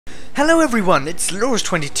Hello everyone, it's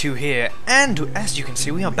Laurus22 here, and as you can see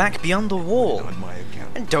we are back beyond the wall.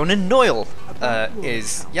 And Donan Noyle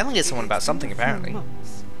is yelling at someone about something apparently.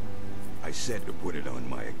 I said to put it on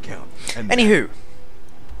my account. Anywho,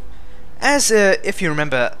 as if you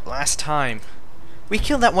remember last time, we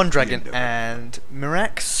killed that one dragon and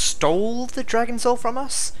Mirak stole the dragon soul from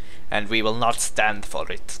us, and we will not stand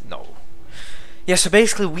for it, no. Yeah, so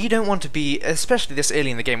basically we don't want to be, especially this early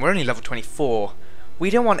in the game, we're only level 24, we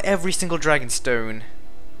don't want every single dragon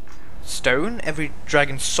every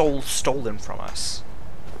dragon soul stolen from us,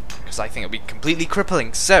 because I think it would be completely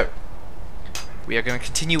crippling. So we are going to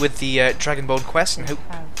continue with the Dragonborn quest and hope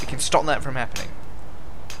we can stop that from happening.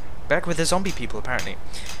 Back with the zombie people apparently.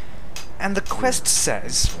 And the quest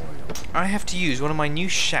says I have to use one of my new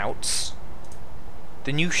shouts,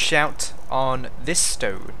 the new shout on this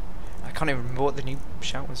stone. I can't even remember what the new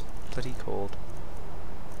shout was bloody called.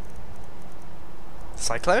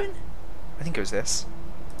 Cyclone? I think it was this.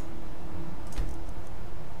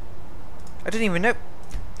 I didn't even know.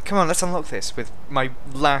 Come on, let's unlock this with my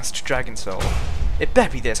last dragon soul. It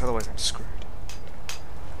better be this, otherwise I'm screwed.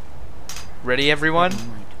 Ready, everyone?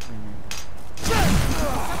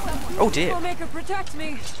 Oh dear. Protect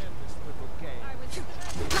me.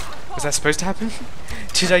 Was that supposed to happen?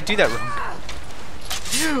 Did I do that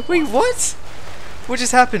wrong? Wait, what? What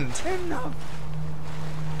just happened?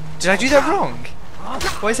 Did I do that wrong?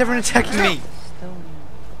 Why is everyone attacking me?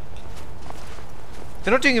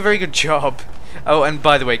 They're not doing a very good job. Oh, and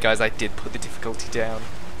by the way, guys, I did put the difficulty down.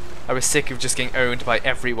 I was sick of just getting owned by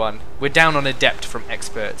everyone. We're down on Adept from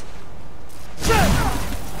Expert.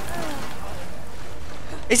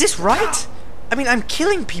 Is this right? I mean, I'm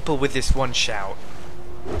killing people with this one shout.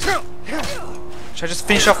 Should I just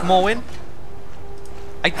finish off Morwyn?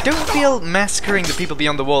 I don't feel massacring the people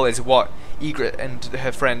beyond the wall is what Ygritte and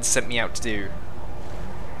her friends sent me out to do.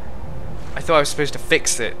 I thought I was supposed to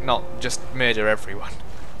fix it, not just murder everyone.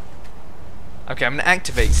 Okay, I'm gonna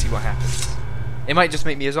activate, see what happens. It might just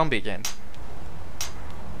make me a zombie again.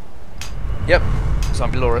 Yep,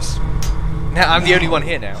 zombie Laurus. Now I'm the only one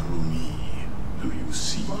here now. Who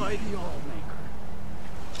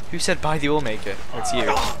said by the Allmaker? It's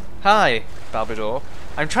you. Hi, Balbador.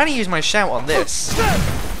 I'm trying to use my shout on this.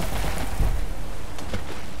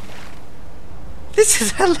 This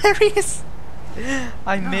is hilarious!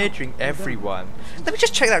 I'm murdering everyone. Let me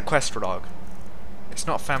just check that quest log. It's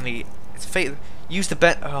not family. It's fate. Use the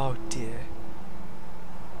bend. Oh dear.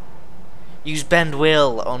 Use bend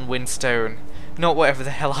will on Windstone, not whatever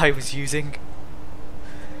the hell I was using.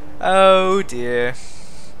 Oh dear.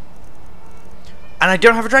 And I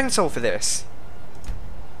don't have a dragon soul for this.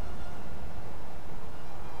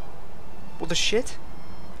 What the shit?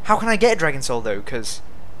 How can I get a dragon soul though? Because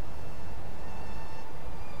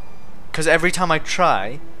every time I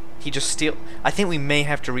try, he just steals. I think we may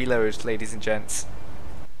have to reload, ladies and gents.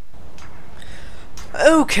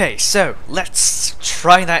 Okay, so let's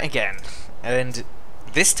try that again. And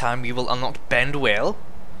this time we will unlock Bend Will.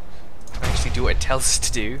 Actually do what it tells us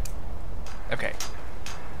to do. Okay.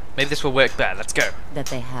 Maybe this will work better. Let's go. That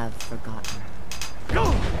they have forgotten.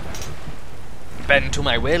 Bend to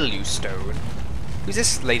my will, you stone. Who's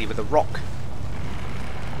this lady with a rock?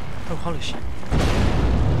 Oh, holy shit.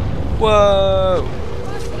 Whoa!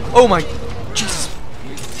 Oh my... Jesus!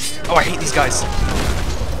 Oh, I hate these guys.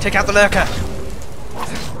 Take out the lurker!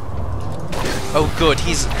 Oh good,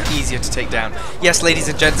 he's easier to take down. Yes, ladies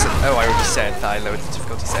and gents... Oh, I already said that I lowered the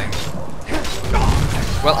difficulty setting.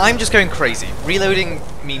 Well, I'm just going crazy. Reloading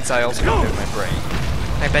means I also reload my brain.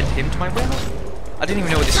 Can I bend him to my will? I didn't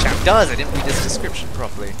even know what this shout does. I didn't read this description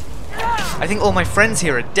properly. I think all my friends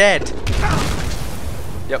here are dead.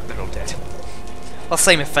 Yep, they're all dead. Well,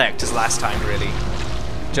 same effect as last time, really.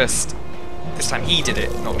 Just, this time he did it,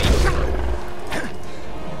 not me.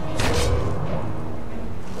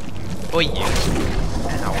 Oh, you.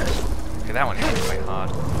 Ow. Okay, that one hit me quite hard.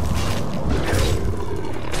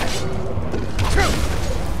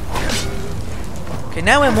 Okay,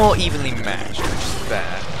 now we're more evenly matched, which is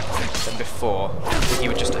better than before. He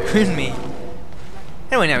would just own me.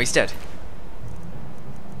 Anyway, now he's dead.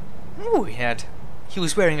 Ooh, he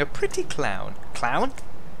was wearing a pretty crown,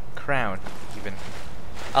 even.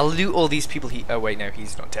 I'll loot all these people oh wait, no,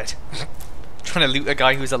 he's not dead. Trying to loot a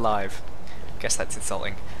guy who's alive. Guess that's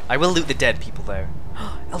insulting. I will loot the dead people though.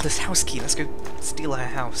 Elder's house key, let's go steal her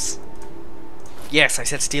house. Yes, I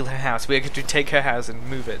said steal her house. We're going to take her house and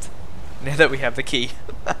move it. Now that we have the key.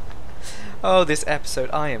 Oh, this episode,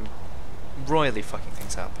 I am royally fucking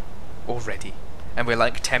things up. Already. And we're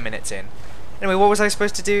like 10 minutes in. Anyway, what was I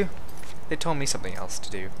supposed to do? They told me something else to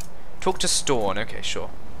do. Talk to Storn, okay, sure.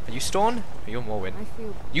 Are you Storn? Or you're Morwen? I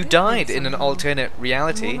feel You different died in an somehow. alternate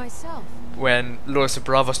reality More myself. when Laurus of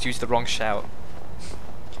Braavos used the wrong shout.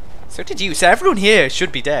 So did you. So everyone here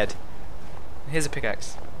should be dead. Here's a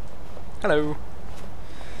pickaxe. Hello.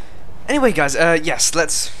 Anyway, guys, yes,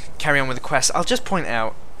 let's carry on with the quest. I'll just point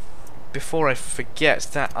out, before I forget,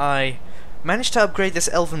 that I managed to upgrade this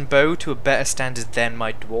elven bow to a better standard than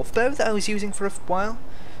my dwarf bow that I was using for a while.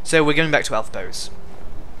 So we're going back to elf bows.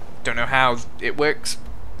 Don't know how it works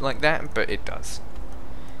like that, but it does.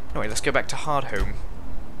 Anyway, let's go back to Hardhome.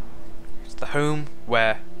 It's the home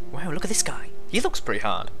where... Wow, look at this guy. He looks pretty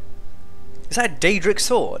hard. Is that a Daedric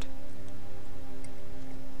sword?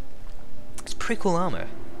 It's pretty cool armor.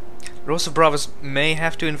 Laurus of Braavos may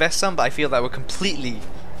have to invest some, but I feel that would completely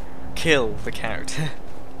kill the character.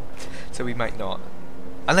 So we might not.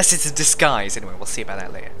 Unless it's a disguise. Anyway, we'll see about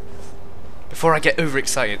that later. Before I get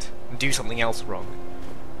overexcited and do something else wrong.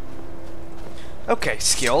 Okay,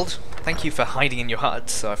 Skjold. Thank you for hiding in your hut,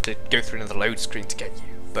 so I have to go through another load screen to get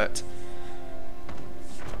you, but...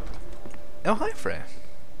 Oh, hi, Freya.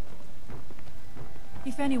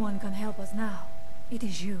 If anyone can help us now, it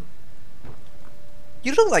is you.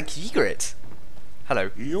 You look like Ygritte. Hello.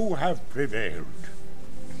 You have prevailed.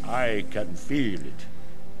 I can feel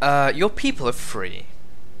it. Your people are free.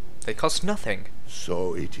 They cost nothing.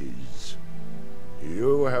 So it is.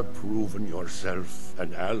 You have proven yourself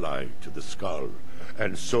an ally to the Skull,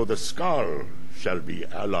 and so the Skull shall be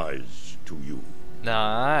allies to you.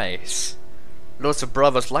 Nice. Laurus of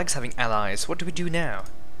Braavos likes having allies. What do we do now?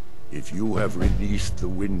 If you have released the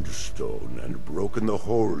Windstone and broken the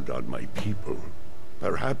hold on my people,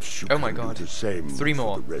 perhaps you Oh my can God. do the same 3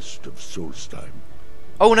 more. for the rest of Solstheim.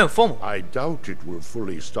 Oh no, 4 more. I doubt it will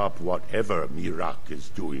fully stop whatever Mirak is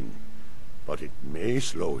doing, but it may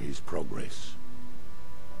slow his progress.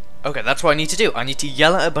 Okay, that's what I need to do. I need to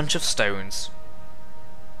yell at a bunch of stones.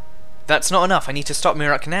 That's not enough. I need to stop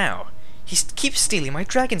Mirak now. He keeps stealing my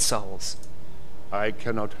dragon souls. I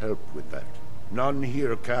cannot help with that. None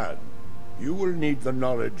here can. You will need the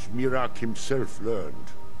knowledge Mirak himself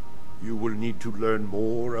learned. You will need to learn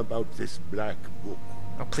more about this black book.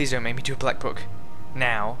 Oh, please don't make me do a black book.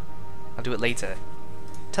 Now. I'll do it later.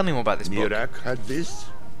 Tell me more about this book. Mirak had this?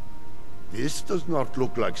 This does not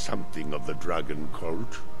look like something of the dragon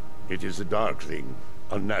cult. It is a dark thing,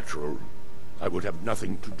 unnatural. I would have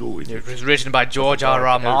nothing to do with it. It was written by George R.R.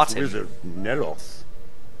 Elf Martin. wizard Neloth.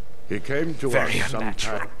 He came to Very us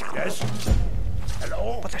unnatural. sometime. Yes.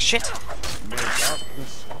 Hello. What the shit? May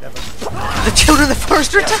darkness never... The children of the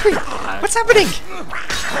forest are attacking! What's happening?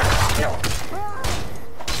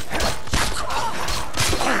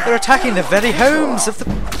 They're attacking the very homes of the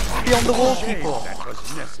Beyond the Wall people. That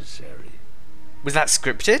was necessary. Was that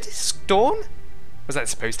scripted? Storm? Was that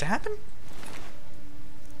supposed to happen?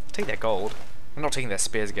 Take their gold. I'm not taking their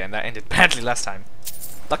spears again. That ended badly last time.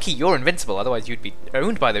 Lucky you're invincible, otherwise you'd be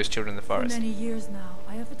owned by those children in the For forest. many years now,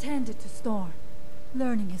 I have attended to Storm,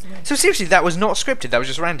 learning his ways. So seriously, that was not scripted, that was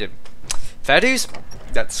just random. Fair dues.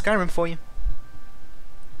 That's Skyrim for you.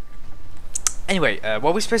 Anyway,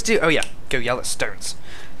 what are we supposed to do? Oh yeah, go yell at stones.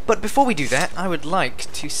 But before we do that, I would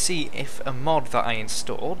like to see if a mod that I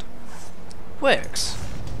installed works.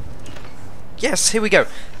 Yes, here we go.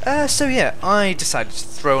 So yeah, I decided to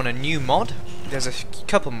throw on a new mod. There's a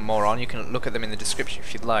couple more on, you can look at them in the description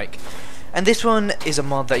if you'd like. And this one is a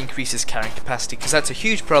mod that increases carrying capacity, because that's a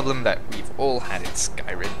huge problem that we've all had in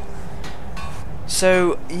Skyrim.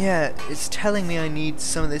 So yeah, it's telling me I need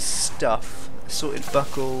some of this stuff. Assorted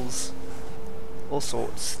buckles, all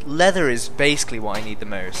sorts. Leather is basically what I need the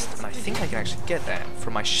most, and I think I can actually get that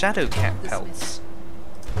from my shadow cat pelts.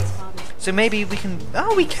 So maybe we can...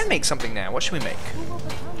 Oh, we can make something now. What should we make?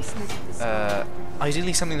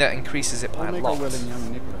 Ideally something that increases it by a lot.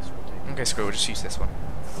 Okay, screw it, we'll just use this one.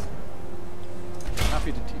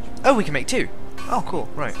 Happy to teach you. Oh, we can make 2. Oh, cool,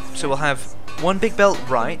 right. So we'll have 1 big belt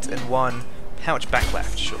right and 1 pouch back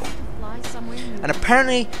left, sure. And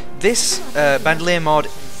apparently this bandolier mod,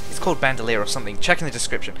 it's called bandolier or something, check in the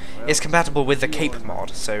description, is compatible with the cape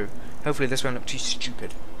mod, so hopefully this won't look too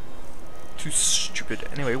stupid. Too stupid.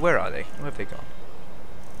 Anyway, where are they? Where have they gone?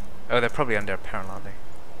 Oh, they're probably under apparel, aren't they?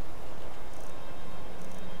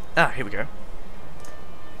 Ah, here we go.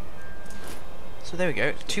 So there we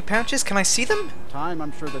go. 2 pouches. Can I see them? Time,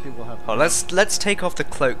 I'm sure that it will have. Oh, let's take off the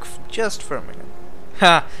cloak just for a minute.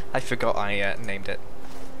 Ha! I forgot I named it.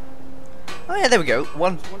 Oh yeah, there we go.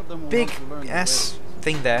 One of them will big want to learn the ass ways.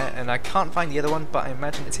 thing there, and I can't find the other one, but I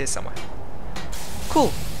imagine it's here somewhere.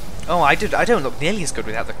 Cool. Oh, I don't look nearly as good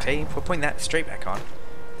without the cape. We're putting that straight back on.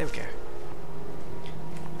 There we go.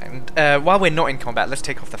 And while we're not in combat, let's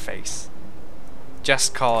take off the face.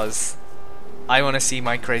 Just cause I want to see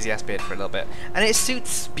my crazy ass beard for a little bit. And it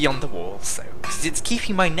suits beyond the walls, so it's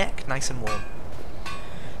keeping my neck nice and warm.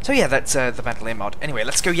 So yeah, that's the Bandolier mod. Anyway,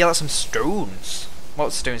 let's go yell at some stones.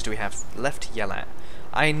 What stones do we have left to yell at?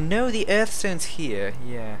 I know the earth stone's here.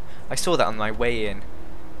 Yeah, I saw that on my way in.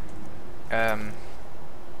 I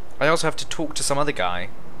also have to talk to some other guy,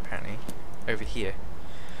 apparently, over here.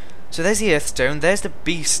 So there's the earth stone, there's the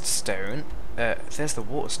beast stone, there's the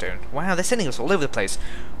water stone. Wow, they're sending us all over the place.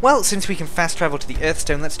 Well, since we can fast travel to the earth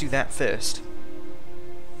stone, let's do that first.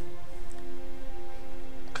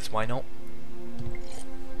 Because why not?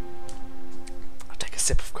 I'll take a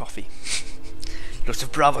sip of coffee. Laurus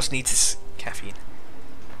of Braavos needs his caffeine.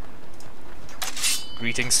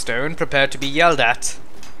 Greetings, stone, prepared to be yelled at.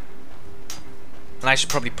 And I should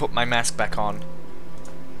probably put my mask back on,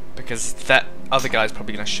 because that other guy's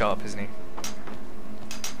probably going to show up, isn't he?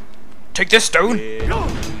 Take this, stone!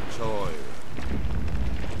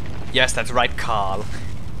 Yes, that's right, Carl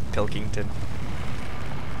Pilkington.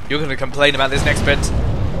 You're going to complain about this next bit.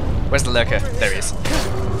 Where's the lurker? There he is.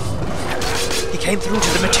 He came through to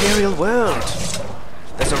the material world.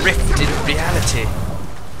 There's a rift in reality.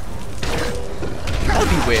 That'd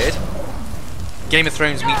be weird. Game of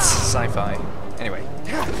Thrones meets sci-fi. Anyway.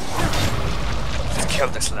 Let's kill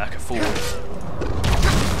this lurker fool.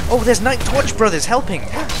 Oh, there's Night's Watch brothers helping.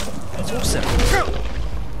 That's awesome.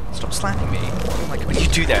 Stop slapping me. I don't like when you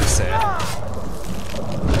do that, sir.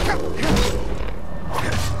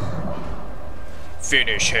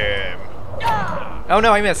 Finish him. Oh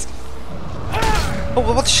no, I missed.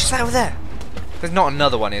 Oh, what's that over there? There's not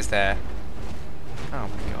another one, is there? Oh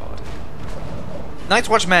my god. Night's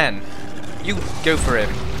Watch man, you go for him.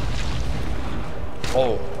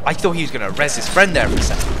 Oh, I thought he was gonna res his friend there for a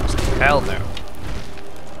second. I was like, hell no.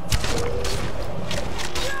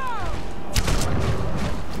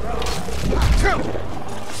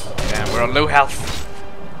 Damn, we're on low health.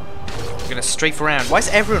 We're gonna strafe around. Why is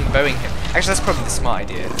everyone bowing him? Actually, that's probably the smart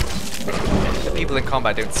idea. The people in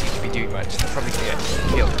combat don't seem to be doing much. They're probably gonna get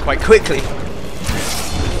killed quite quickly.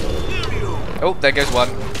 Oh, there goes one.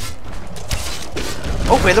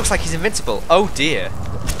 Oh, but it looks like he's invincible. Oh dear.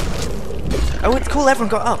 Oh, it's cool, everyone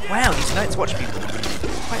got up. Wow, these Night's Watch people.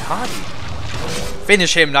 Quite hardy.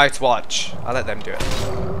 Finish him, Night's Watch. I'll let them do it.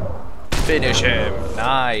 Finish him.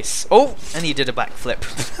 Nice. Oh, and he did a backflip.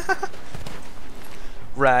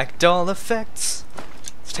 Ragdoll effects.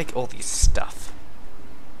 Let's take all these stuff.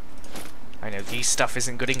 I know, these stuff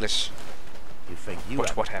isn't good English. You think you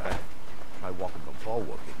But whatever. try walking the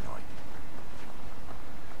bulwark at night?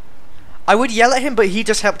 I would yell at him, but he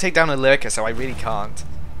just helped take down a lurker, so I really can't.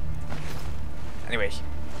 Anyway,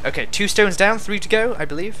 okay, 2 stones down, 3 to go, I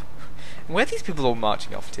believe. Where are these people all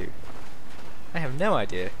marching off to? I have no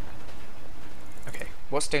idea. Okay,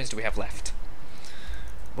 what stones do we have left?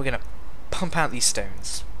 We're gonna pump out these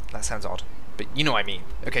stones. That sounds odd, but you know what I mean.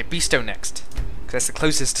 Okay, beast stone next, because that's the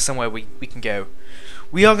closest to somewhere we can go.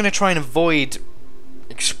 We are gonna try and avoid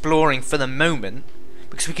exploring for the moment,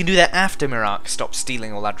 because we can do that after Mirak stops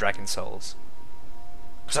stealing all our dragon souls.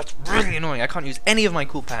 Because that's really annoying. I can't use any of my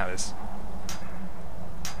cool powers.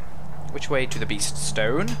 Which way to the beast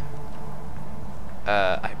stone?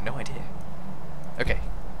 I have no idea. Okay.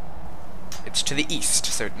 It's to the east,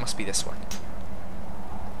 so it must be this one.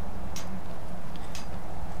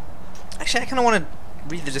 Actually, I kind of want to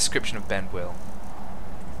read the description of Bandolier.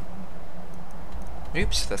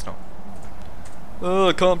 Oops, that's not. Oh,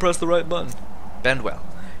 I can't press the right button. Bandolier.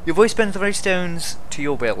 Your voice bends the very stones to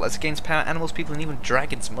your will. As it gains power, animals, people, and even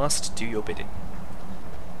dragons must do your bidding.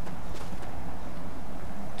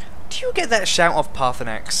 Do you get that shout of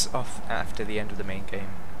Parthenax off after the end of the main game?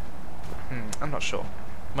 I'm not sure.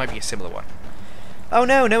 Might be a similar one. Oh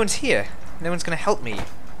no, no one's here. No one's going to help me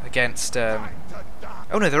against... Oh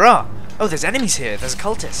no, there are. Oh, there's enemies here. There's a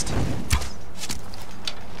cultist.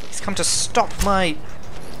 He's come to stop my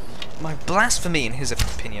blasphemy, in his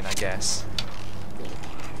opinion, I guess.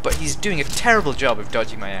 But he's doing a terrible job of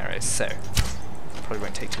dodging my arrows, so probably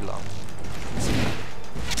won't take too long.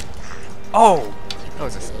 Oh! That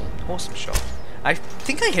was an awesome shot. I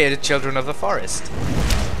think I hated Children of the Forest.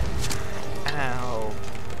 Ow.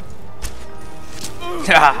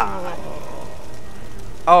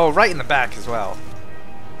 Oh, right in the back as well.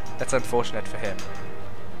 That's unfortunate for him.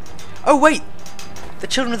 Oh wait! The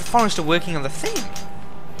Children of the Forest are working on the thing!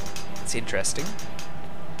 That's interesting.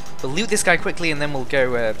 We'll loot this guy quickly and then we'll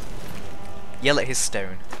go yell at his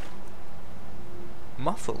stone.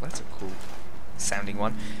 Muffle, that's a cool sounding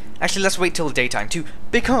one. Actually, let's wait till daytime too,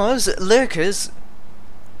 because lurkers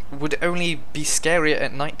would only be scarier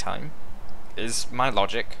at nighttime, is my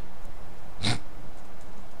logic.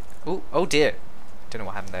 Oh dear. Don't know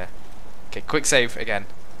what happened there. Okay, quick save again.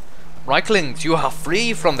 Reiklings, you are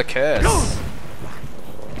free from the curse.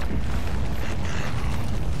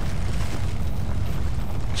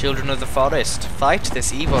 Children of the forest, fight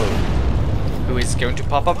this evil, who is going to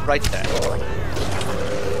pop up right there.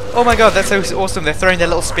 Oh my god, that's so awesome. They're throwing their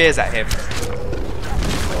little spears at him.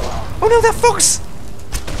 Oh no, that fox!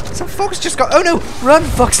 Some fox just got... Oh no! Run,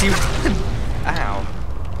 Foxy, run! Ow.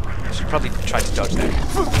 I should probably try to dodge there.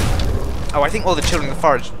 Oh, I think all the children in the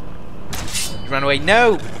forest ran away.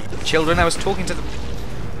 No! Children, I was talking to them.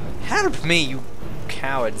 Help me, you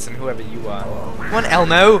cowards, and whoever you are. Come on,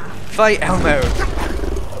 Elmo! Fight Elmo!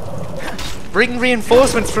 Bring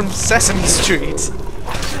reinforcements from Sesame Street!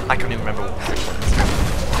 I can't even remember which one it is.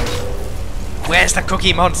 Where's the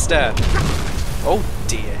Cookie Monster? Oh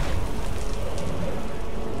dear.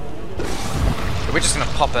 So we're just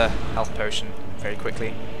gonna pop a health potion very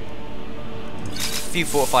quickly. A few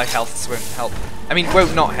fortified healths won't help. I mean,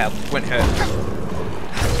 won't not help, won't hurt.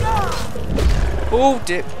 Oh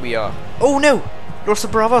dear, we are. Oh no! Laurus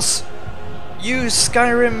of Braavos! Use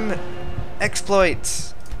Skyrim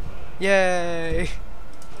exploits! Yay!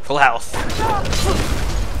 Full health.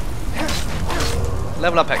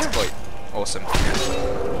 Level up exploit. Awesome.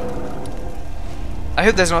 I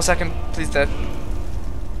hope there's not a second. Please, Dad.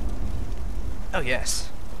 Oh, yes.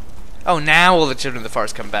 Oh, now all the children of the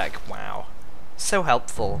forest come back. Wow. So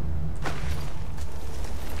helpful.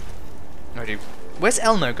 Oh, dude. Where's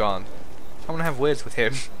Elmo gone? I want to have words with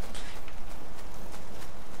him.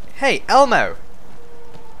 Hey, Elmo!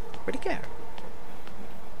 Where'd he go?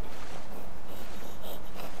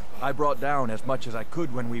 I brought down as much as I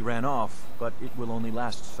could when we ran off, but it will only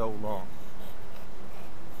last so long.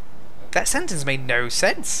 That sentence made no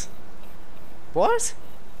sense. What?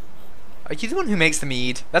 Are you the one who makes the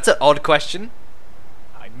mead? That's an odd question.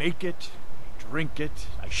 I make it, I drink it,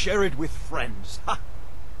 I share it with friends. Ha!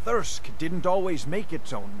 Thirsk didn't always make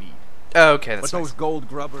its own mead. Oh, okay, that's but those nice. gold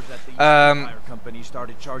grubbers at the fire company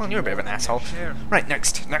started charging. Well, you're a bit of an more than asshole. their share. Right,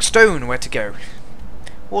 next stone, where to go?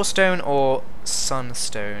 Warstone or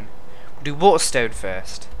Sunstone? We'll do Waterstone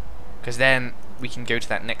first, because then we can go to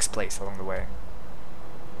that next place along the way.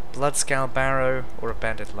 Bloodscale Barrow or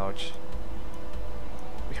Abandoned Lodge?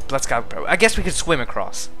 Bloodscale Barrow. I guess we could swim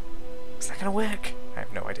across. Is that gonna work? I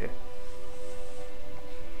have no idea.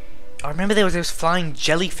 I remember there was those flying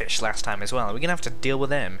jellyfish last time as well. We're gonna have to deal with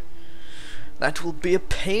them. That will be a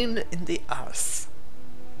pain in the ass.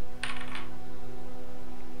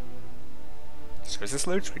 So is this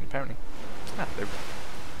load screen apparently? Ah, hello.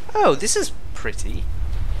 Oh, this is pretty.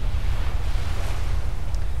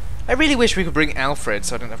 I really wish we could bring Alfred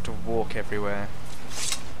so I don't have to walk everywhere.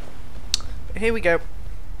 But here we go.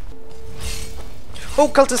 Oh,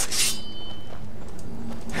 cultists!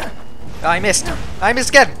 I missed. I missed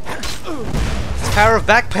again. The power of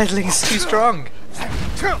backpedaling is too strong.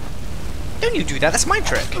 Don't you do that, that's my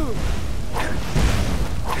trick.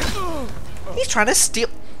 He's trying to steal...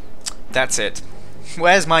 That's it.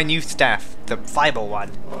 Where's my new staff? The fiber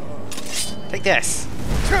one. Take this.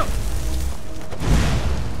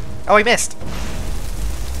 Oh, I missed.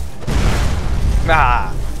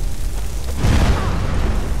 Ah.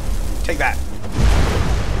 Take that.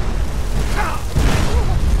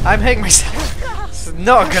 I'm hurting myself. This is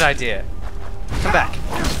not a good idea. Come back.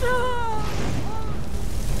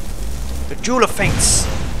 The Jewel of Fates.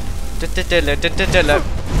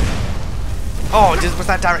 Oh, was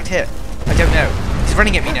that direct hit? I don't know. He's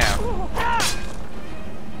running at me now.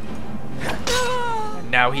 And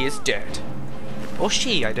now he is dead. Or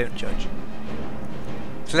she, I don't judge.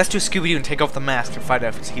 So let's do a Scooby-Doo and take off the mask and find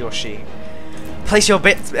out if it's he or she. Place your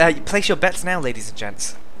bets now, ladies and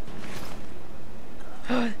gents.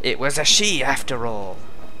 It was a she after all.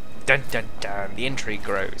 Dun dun dun. The intrigue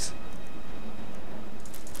grows.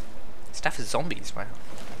 Staff is zombies, wow.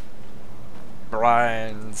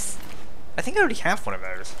 Brinds. I think I already have one of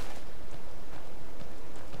those.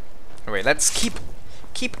 Anyway, let's keep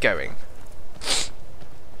going.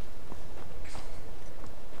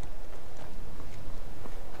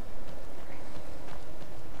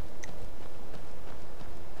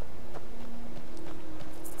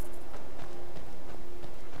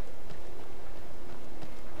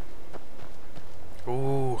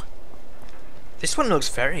 Ooh. This one looks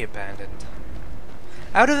very abandoned.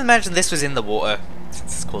 I would have imagined this was in the water,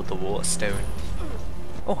 since it's called the Waterstone.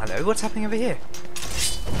 Oh, hello, what's happening over here?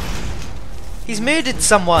 He's murdered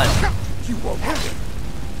someone! You won't.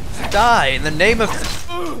 Die in the name of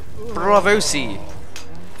Braavosi!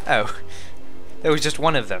 Oh, there was just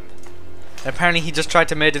one of them. And apparently he just tried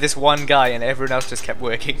to murder this one guy and everyone else just kept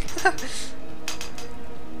working.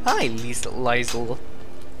 Hi, Liesel.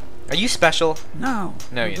 Are you special? Now,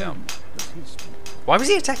 No, for you them. don't. Why was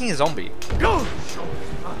he attacking a zombie?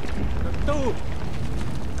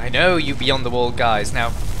 I know you beyond the wall guys.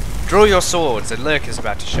 Now, draw your swords. A lurker's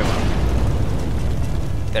about to show up.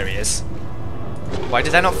 There he is. Why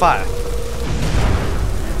did that not fire?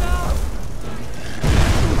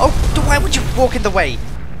 Oh, why would you walk in the way?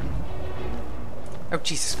 Oh,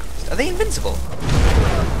 Jesus Christ. Are they invincible?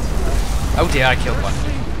 Oh dear, I killed one.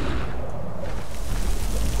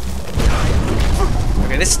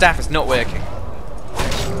 Okay, this staff is not working.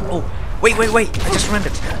 Oh, wait. I just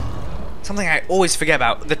remembered. Something I always forget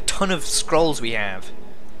about. The ton of scrolls we have.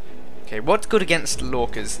 Okay, what's good against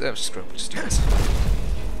lorkers? Oh, screw it, just do this.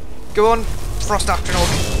 Go on, Frost Astronaut.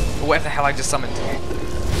 Or whatever the hell I just summoned.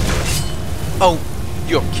 Oh,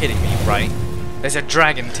 you're kidding me, right? There's a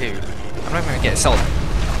dragon too. I'm not going to get assaulted.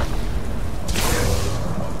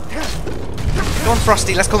 Go on,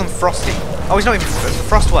 Frosty. Let's call him Frosty. Oh, he's not even the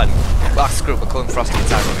Frost one. Well, screw it. We'll call him Frosty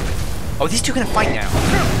inside. Oh, these two are going to fight now.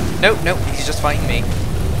 No, he's just fighting me.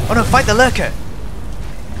 Oh no, fight the lurker.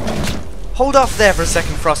 Hold off there for a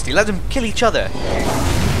second, Frosty. Let them kill each other.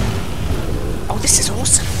 Oh, this is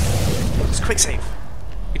awesome. It's quick save.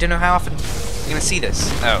 We don't know how often we're going to see this.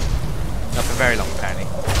 Oh, not for very long, apparently.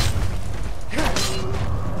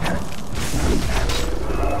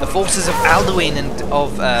 The forces of Alduin and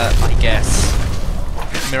of, I guess,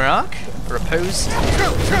 Mirak are opposed.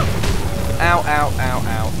 Ow.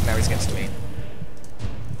 Now he's against me.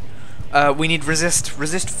 We need resist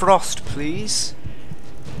frost, please.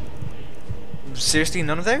 Seriously,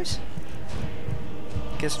 none of those?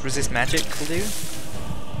 Guess resist magic will do.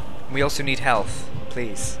 We also need health,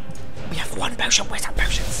 please. We have one potion. Where's our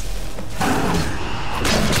potions?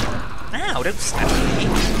 Ow, don't snap at me.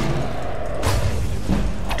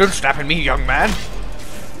 Don't snap at me, young man.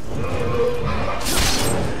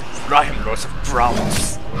 I am Laurus of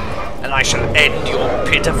Braavos, and I shall end your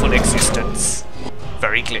pitiful existence.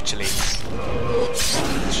 Very glitchily.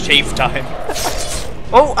 Shave time.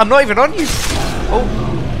 Oh, I'm not even on you.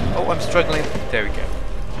 Oh, I'm struggling. There we go.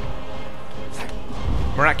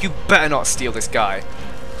 Mirak, you better not steal this guy.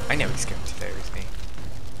 I know he's going to there, isn't he?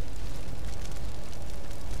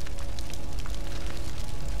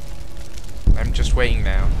 I'm just waiting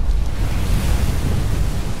now.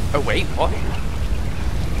 Oh wait, what?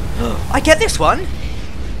 I get this one!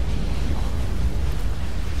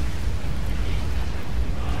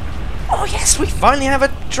 Oh yes, we finally have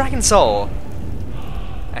a Dragon Soul!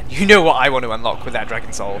 And you know what I want to unlock with that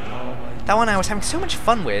Dragon Soul. That one I was having so much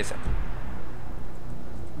fun with.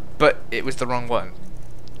 But it was the wrong one.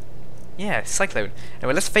 Yeah, Cyclone.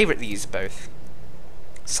 Anyway, let's favourite these both.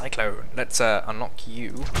 Cyclone, let's unlock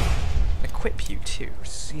you. Equip you too.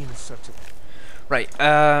 Right,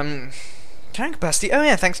 carrying capacity. Oh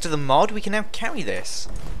yeah, thanks to the mod, we can now carry this.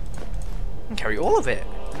 We can carry all of it.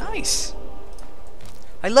 Nice.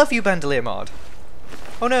 I love you, Bandolier mod.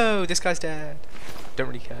 Oh no, this guy's dead. Don't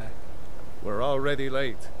really care. We're already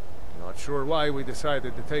late. Not sure why we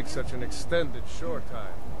decided to take such an extended shore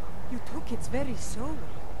time. You took its very soul.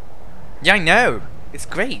 Yeah, I know. It's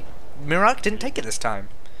great. Mirak didn't take it this time.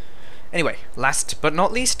 Anyway, last but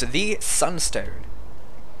not least, the Sunstone.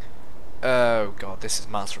 Oh god, this is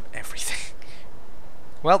miles from everything.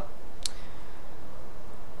 Well,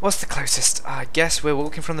 what's the closest? I guess we're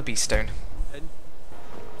walking from the Beaststone.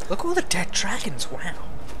 Look at all the dead dragons, wow.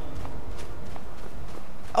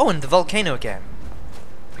 Oh, and the volcano again.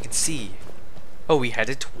 We can see. Oh, we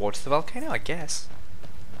headed towards the volcano, I guess.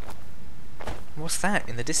 What's that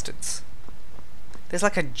in the distance? There's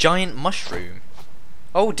like a giant mushroom.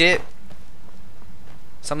 Oh dear.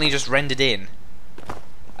 Something just rendered in.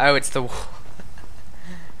 Oh, it's the wall.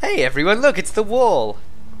 Hey everyone, look, it's the wall.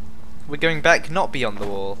 We're going back not beyond the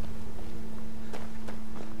wall.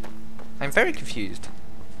 I'm very confused.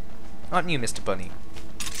 Aren't you, Mr. Bunny?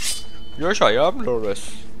 Yes, I am,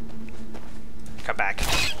 Laurus. Come back.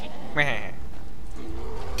 I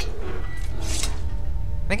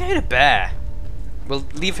think I heard a bear. We'll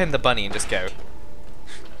leave him the bunny and just go.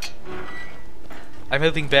 I'm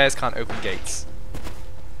hoping bears can't open gates.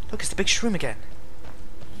 Look, it's the big shroom again.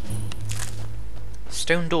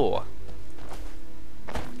 Stone door.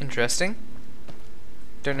 Interesting.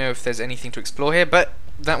 Don't know if there's anything to explore here, but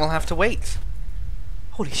that will have to wait.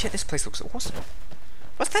 Holy shit, this place looks awesome.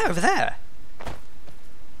 What's that over there?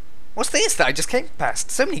 What's this that I just came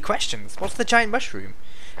past? So many questions. What's the giant mushroom?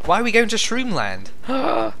 Why are we going to Shroomland?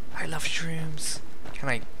 I love shrooms. Can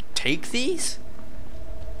I take these?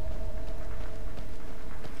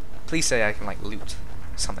 Please say I can like loot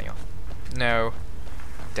something off. No.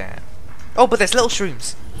 Damn. Oh, but there's little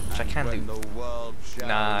shrooms, which I can loot.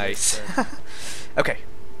 Nice. Okay.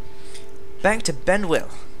 Back to Benwill.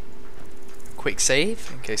 quick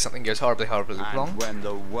save in case something goes horribly wrong. When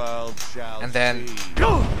the world shall And then, see.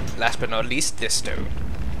 last but not least, this stone.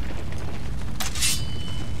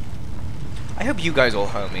 I hope you guys all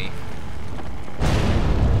help me.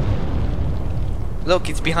 Look,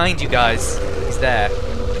 it's behind you guys. He's there.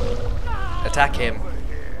 Attack him.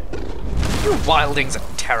 You wildings are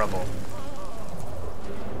terrible.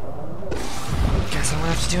 Guess I'm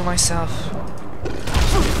gonna have to do it myself.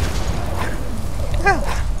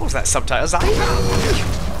 What was that subtitles?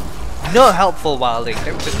 No helpful wilding.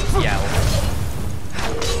 Don't just yell.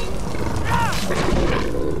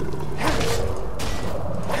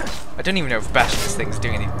 I don't even know if bashing this thing's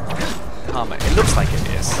doing any harm. It looks like it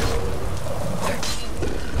is.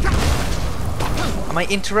 Am I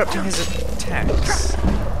interrupting his attacks?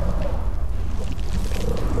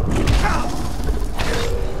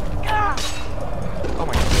 Oh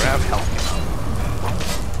my god, we're out of health.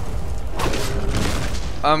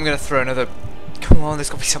 I'm gonna throw another. Come on, there's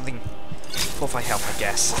gotta be something. Fortify health, I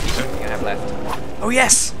guess. It's the only thing I have left. Oh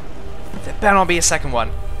yes! There better not be a second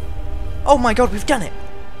one. Oh my god, we've done it!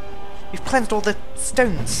 We've cleansed all the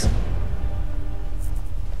stones.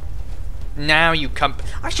 Now you come.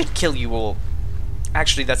 I should kill you all.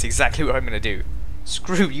 Actually, that's exactly what I'm gonna do.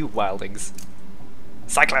 Screw you, wildings.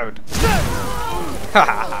 Cyclone!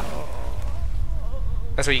 Ha!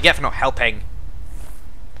 That's what you get for not helping.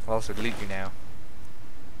 I'll also delete you now.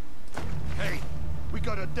 Hey, we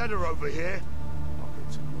got a deader over here.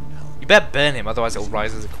 You better burn him, otherwise he'll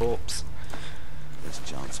rise as a corpse. There's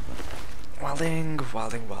chance of it. Wilding.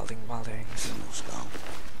 General skull.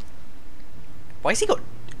 Why has he got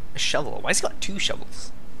a shovel? Why has he got 2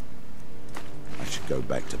 shovels? I should go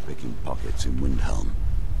back to picking pockets in Windhelm.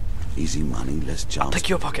 Easy money, less chance. Pick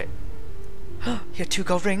your pocket. You had 2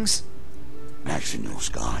 gold rings? National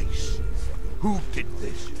skies. Who did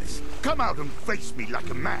this? Come out and face me like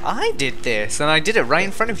a man. I did this, and I did it right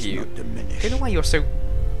in front of you. Not diminish. I don't know why you're so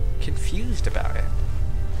confused about it.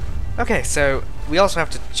 Okay, so we also have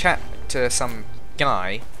to chat to some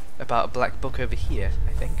guy about a black book over here,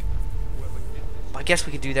 I think. But I guess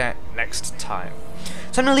we can do that next time.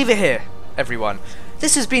 So I'm going to leave it here, everyone.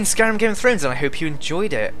 This has been Skyrim Game of Thrones, and I hope you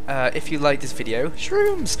enjoyed it. If you liked this video,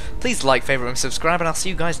 shrooms! Please like, favourite, and subscribe, and I'll see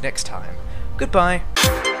you guys next time. Goodbye!